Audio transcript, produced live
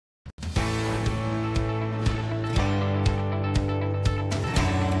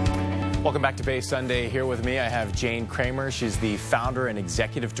Welcome back to Bay Sunday. Here with me, I have Jane Kramer. She's the founder and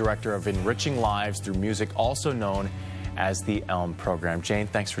executive director of Enriching Lives Through Music, also known as the ELM program. Jane,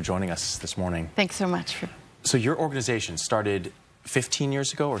 thanks for joining us this morning. Thanks so much. So your organization started 15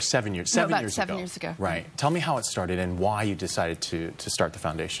 years ago or 7 years? 7 about years 7 ago. years ago. Right. Tell me how it started and why you decided to start the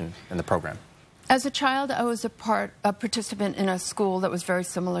foundation and the program. As a child, I was a participant in a school that was very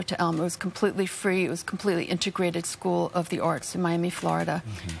similar to ELM. It was completely free. It was a completely integrated school of the arts in Miami, Florida.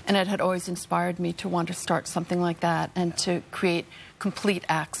 And it had always inspired me to want to start something like that and to create complete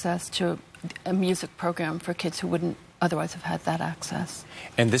access to a music program for kids who wouldn't otherwise have had that access.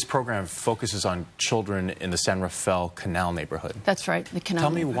 And this program focuses on children in the San Rafael Canal neighborhood. That's right, the Canal Tell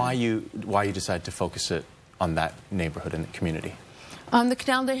me neighborhood. why you decided to focus it on that neighborhood and the community. The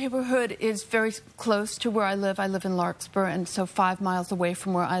Canal neighborhood is very close to where I live. I live in Larkspur, and so 5 miles away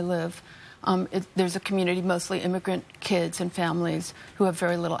from where I live, there's a community, mostly immigrant kids and families, who have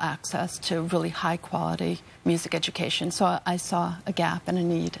very little access to really high-quality music education. So I saw a gap and a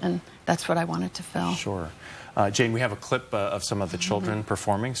need, and that's what I wanted to fill. Sure. Jane, we have a clip of some of the children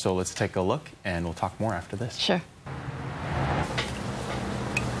performing, so let's take a look, and we'll talk more after this. Sure.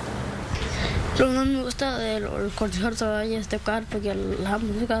 Lo que más me gusta del concierto es tocar porque la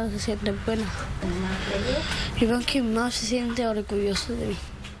música se siente buena. Y veo que más se siente orgulloso de mí.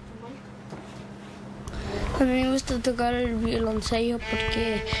 A mí me gusta tocar el violoncello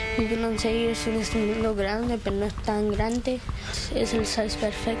porque el violoncello es un instrumento grande, pero no es tan grande. Es el size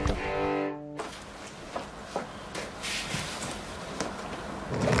perfecto.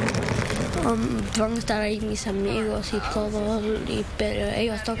 Van a estar ahí mis amigos y todo, pero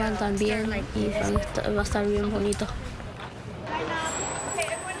ellos tocan también y va a estar bien bonito.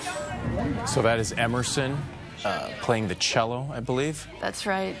 So that is Emerson playing the cello, I believe. That's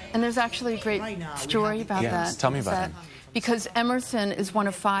right. And there's actually a great story about that. Tell me about him. Because Emerson is one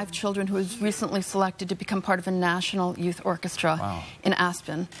of 5 children who was recently selected to become part of a national youth orchestra in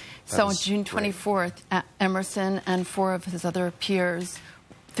Aspen. So on June 24th, Emerson and 4 of his other peers,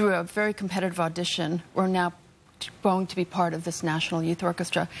 through a very competitive audition, were now going to be part of this National Youth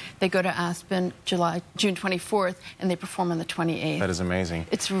Orchestra. They go to Aspen June 24th, and they perform on the 28th. That is amazing.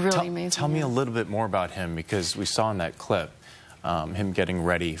 It's really amazing. Tell me a little bit more about him, because we saw in that clip him getting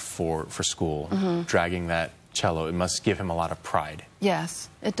ready for school, dragging that cello. It must give him a lot of pride. Yes,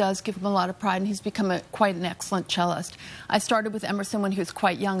 it does give him a lot of pride, and he's become quite an excellent cellist. I started with Emerson when he was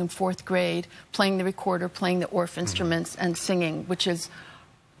quite young, in 4th grade, playing the recorder, playing the Orff instruments, and singing, which is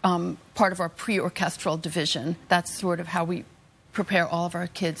part of our pre-orchestral division. That's sort of how we prepare all of our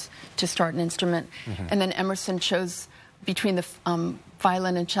kids to start an instrument. And then Emerson chose, between the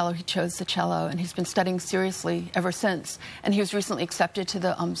violin and cello, he chose the cello, and he's been studying seriously ever since. And he was recently accepted to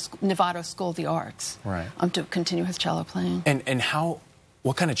the Nevada School of the Arts to continue his cello playing. And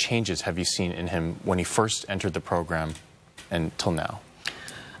what kind of changes have you seen in him when he first entered the program and till now?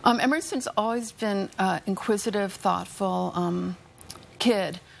 Emerson's always been an inquisitive, thoughtful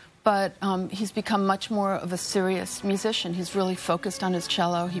kid. But he's become much more of a serious musician. He's really focused on his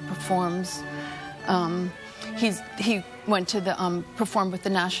cello. He performs. He went to performed with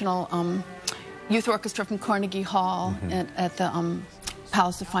the National Youth Orchestra from Carnegie Hall at the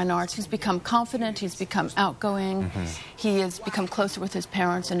Palace of Fine Arts. He's become confident. He's become outgoing. He has become closer with his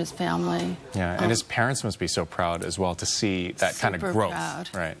parents and his family. Yeah, and his parents must be so proud as well to see that kind of growth. Proud.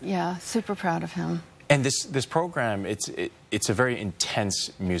 Right. Yeah, super proud of him. And this program, it's a very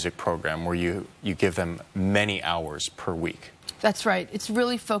intense music program where you give them many hours per week. That's right. It's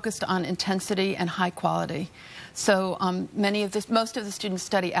really focused on intensity and high quality. So most of the students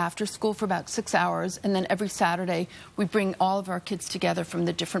study after school for about 6 hours, and then every Saturday we bring all of our kids together from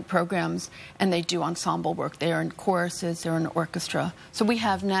the different programs, and they do ensemble work. They are in choruses, they're in orchestra. So we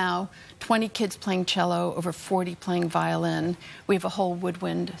have now 20 kids playing cello, over 40 playing violin. We have a whole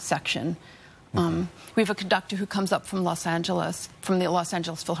woodwind section. We have a conductor who comes up from Los Angeles, from the Los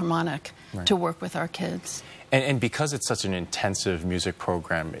Angeles Philharmonic, to work with our kids. And because it's such an intensive music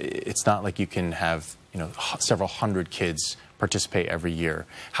program, it's not like you can have several hundred kids participate every year.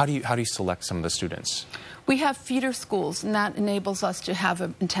 How do you select some of the students? We have feeder schools, and that enables us to have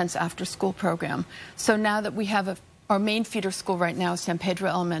an intense after-school program. So now that we have our main feeder school right now is San Pedro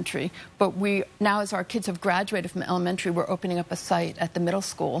Elementary, but now as our kids have graduated from elementary, we're opening up a site at the middle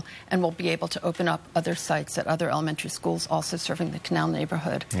school, and we'll be able to open up other sites at other elementary schools also serving the Canal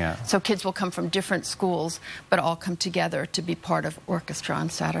neighborhood. Yeah. So kids will come from different schools, but all come together to be part of orchestra on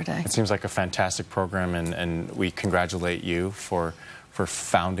Saturday. It seems like a fantastic program, and we congratulate you for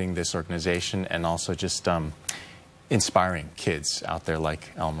founding this organization and also just inspiring kids out there like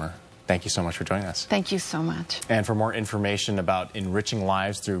Elmer. Thank you so much for joining us. Thank you so much. And for more information about enriching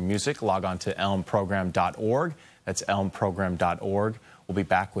lives through music, log on to elmprogram.org. That's elmprogram.org. We'll be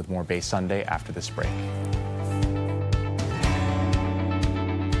back with more Bay Sunday after this break.